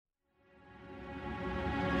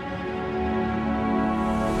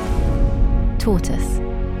Tortoise.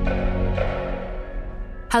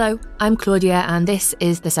 Hello, I'm Claudia, and this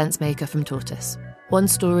is The Sensemaker from Tortoise. One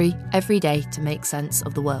story every day to make sense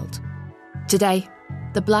of the world. Today,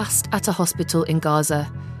 the blast at a hospital in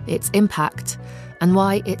Gaza, its impact, and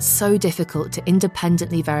why it's so difficult to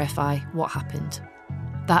independently verify what happened.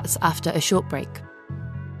 That's after a short break.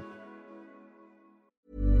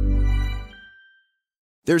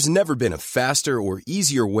 There's never been a faster or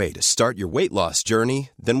easier way to start your weight loss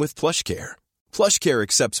journey than with PlushCare. PlushCare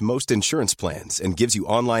accepts most insurance plans and gives you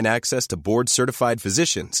online access to board-certified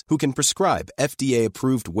physicians who can prescribe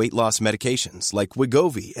FDA-approved weight loss medications like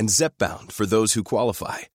Wegovy and Zepbound for those who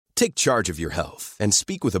qualify. Take charge of your health and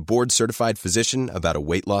speak with a board-certified physician about a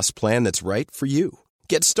weight loss plan that's right for you.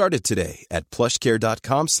 Get started today at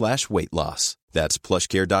plushcare.com/weight loss. That's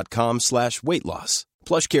plushcare.com/weight loss.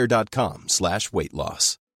 plushcare.com/weight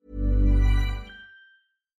loss.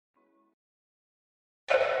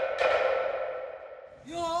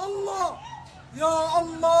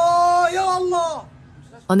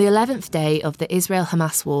 On the 11th day of the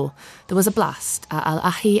Israel-Hamas war, there was a blast at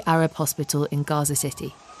Al-Ahi Arab Hospital in Gaza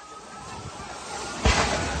City.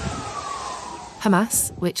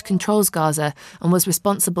 Hamas, which controls Gaza and was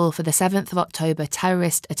responsible for the 7th of October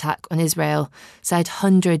terrorist attack on Israel, said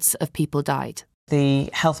hundreds of people died. The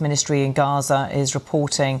health ministry in Gaza is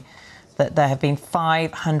reporting that there have been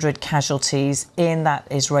 500 casualties in that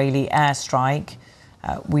Israeli airstrike.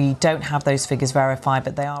 We don't have those figures verified,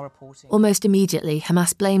 but they are reporting. Almost immediately,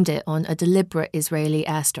 Hamas blamed it on a deliberate Israeli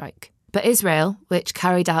airstrike. But Israel, which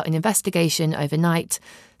carried out an investigation overnight,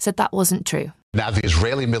 said that wasn't true. Now, the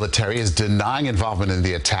Israeli military is denying involvement in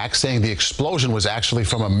the attack, saying the explosion was actually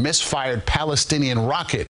from a misfired Palestinian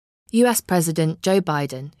rocket. US President Joe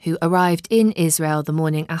Biden, who arrived in Israel the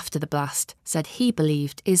morning after the blast, said he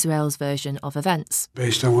believed Israel's version of events.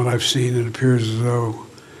 Based on what I've seen, it appears as though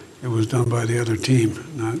it was done by the other team,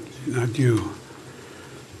 not you.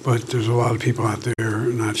 But there's a lot of people out there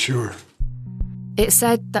not sure. It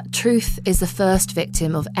said that truth is the first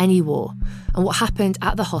victim of any war, and what happened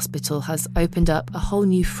at the hospital has opened up a whole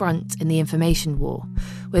new front in the information war,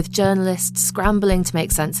 with journalists scrambling to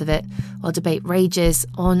make sense of it while debate rages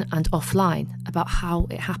on and offline about how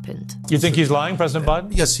it happened. You think he's lying, President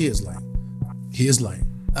Biden? Yes, he is lying. He is lying.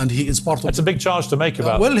 And he is part of... That's a big charge to make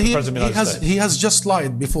about the President of the United States. He has just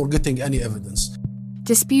lied before getting any evidence.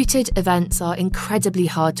 Disputed events are incredibly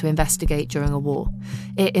hard to investigate during a war.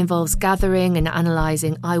 It involves gathering and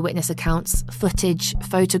analysing eyewitness accounts, footage,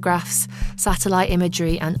 photographs, satellite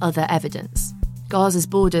imagery and other evidence. Gaza's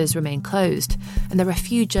borders remain closed, and there are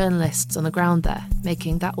few journalists on the ground there,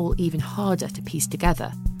 making that all even harder to piece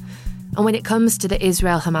together. And when it comes to the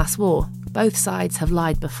Israel-Hamas war, both sides have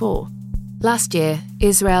lied before. Last year,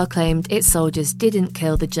 Israel claimed its soldiers didn't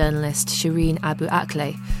kill the journalist Shireen Abu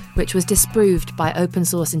Akleh, which was disproved by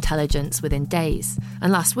open-source intelligence within days.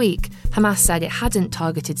 And last week, Hamas said it hadn't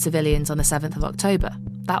targeted civilians on the 7th of October.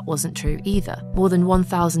 That wasn't true either. More than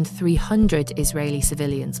 1,300 Israeli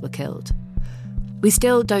civilians were killed. We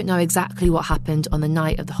still don't know exactly what happened on the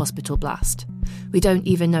night of the hospital blast. We don't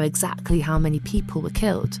even know exactly how many people were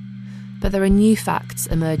killed. But there are new facts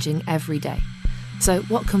emerging every day. So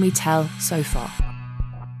what can we tell so far?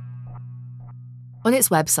 On its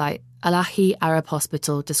website, Al-Ahi Arab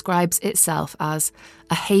Hospital describes itself as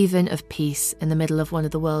a haven of peace in the middle of one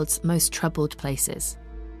of the world's most troubled places.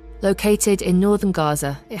 Located in northern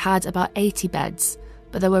Gaza, it had about 80 beds,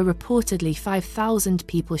 but there were reportedly 5,000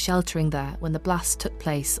 people sheltering there when the blast took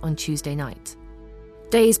place on Tuesday night.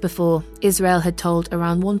 Days before, Israel had told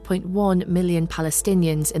around 1.1 million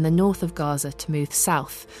Palestinians in the north of Gaza to move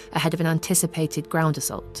south ahead of an anticipated ground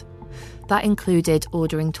assault. That included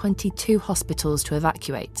ordering 22 hospitals to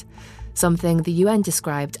evacuate, something the UN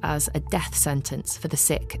described as a death sentence for the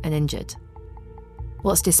sick and injured.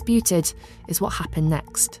 What's disputed is what happened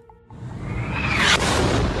next.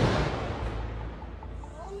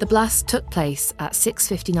 The blast took place at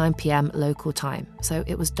 6:59 p.m. local time, so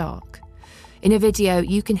it was dark. In a video,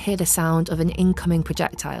 you can hear the sound of an incoming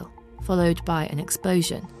projectile, followed by an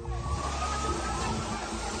explosion.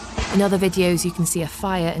 In other videos, you can see a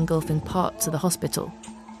fire engulfing parts of the hospital.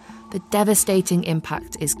 The devastating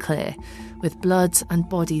impact is clear, with blood and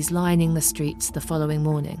bodies lining the streets the following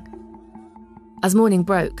morning. As morning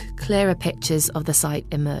broke, clearer pictures of the site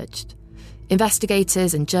emerged.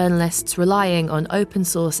 Investigators and journalists relying on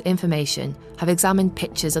open-source information have examined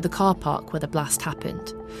pictures of the car park where the blast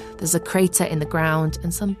happened. There's a crater in the ground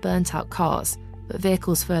and some burnt-out cars, but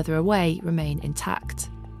vehicles further away remain intact.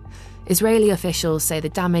 Israeli officials say the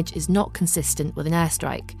damage is not consistent with an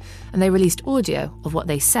airstrike, and they released audio of what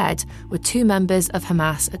they said were two members of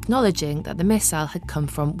Hamas acknowledging that the missile had come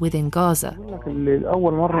from within Gaza.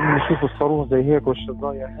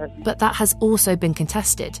 But that has also been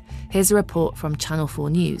contested. Here's a report from Channel 4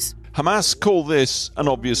 News. Hamas call this an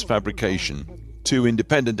obvious fabrication. Two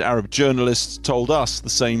independent Arab journalists told us the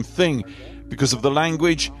same thing because of the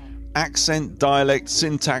language, accent, dialect,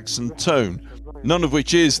 syntax and tone, none of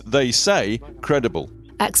which is, they say, credible.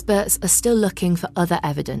 Experts are still looking for other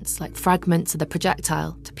evidence, like fragments of the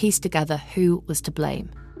projectile, to piece together who was to blame.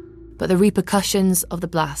 But the repercussions of the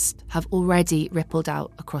blast have already rippled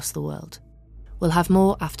out across the world. We'll have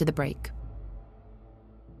more after the break.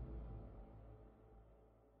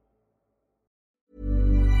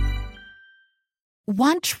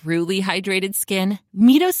 Want truly hydrated skin?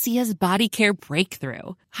 Meet Osea's Body Care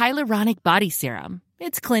Breakthrough Hyaluronic Body Serum.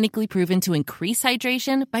 It's clinically proven to increase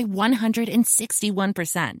hydration by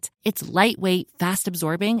 161%. It's lightweight,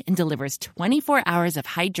 fast-absorbing, and delivers 24 hours of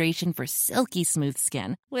hydration for silky smooth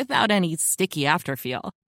skin without any sticky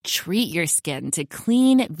afterfeel. Treat your skin to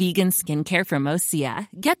clean, vegan skincare from Osea.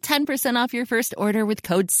 Get 10% off your first order with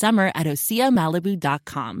code SUMMER at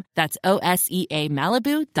OseaMalibu.com. That's OSEA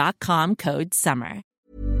Malibu.com, code SUMMER.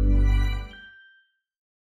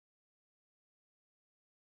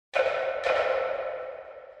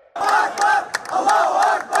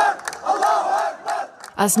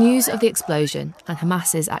 As news of the explosion and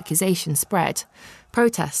Hamas's accusation spread,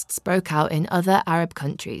 protests broke out in other Arab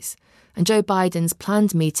countries, and Joe Biden's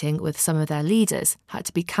planned meeting with some of their leaders had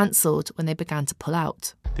to be cancelled when they began to pull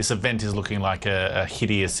out. This event is looking like a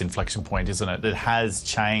hideous inflection point, isn't it? It has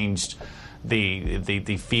changed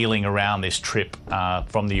the feeling around this trip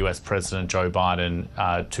from the US President Joe Biden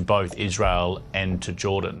to both Israel and to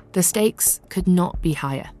Jordan. The stakes could not be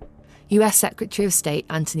higher. US Secretary of State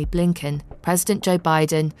Antony Blinken, President Joe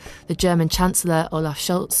Biden, the German Chancellor Olaf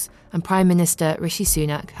Scholz, and Prime Minister Rishi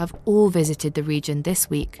Sunak have all visited the region this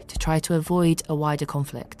week to try to avoid a wider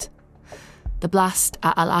conflict. The blast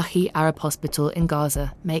at Al-Ahi Arab Hospital in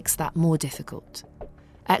Gaza makes that more difficult.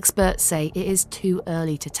 Experts say it is too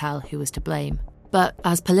early to tell who was to blame. But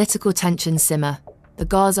as political tensions simmer, the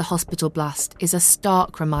Gaza hospital blast is a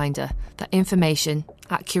stark reminder that information,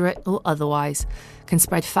 accurate or otherwise, can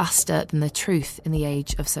spread faster than the truth in the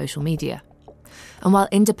age of social media. And while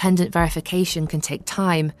independent verification can take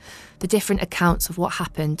time, the different accounts of what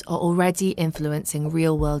happened are already influencing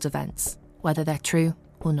real-world events, whether they're true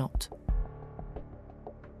or not.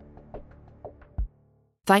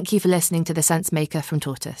 Thank you for listening to The Sense Maker from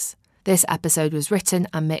Tortoise. This episode was written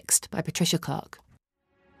and mixed by Patricia Clark.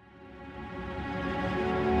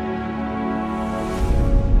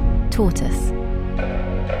 Tortoise.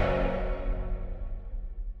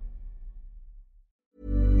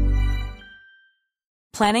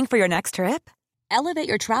 Planning for your next trip? Elevate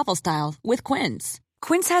your travel style with Quince.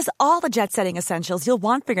 Quince has all the jet-setting essentials you'll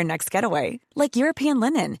want for your next getaway, like European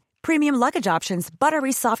linen, premium luggage options,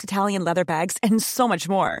 buttery soft Italian leather bags, and so much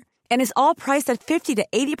more. And is all priced at 50 to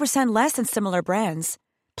 80% less than similar brands.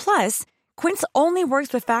 Plus, Quince only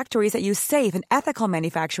works with factories that use safe and ethical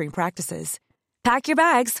manufacturing practices. Pack your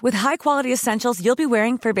bags with high-quality essentials you'll be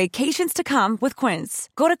wearing for vacations to come with Quince.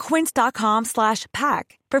 Go to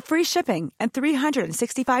quince.com/pack for free shipping and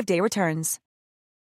 365-day returns.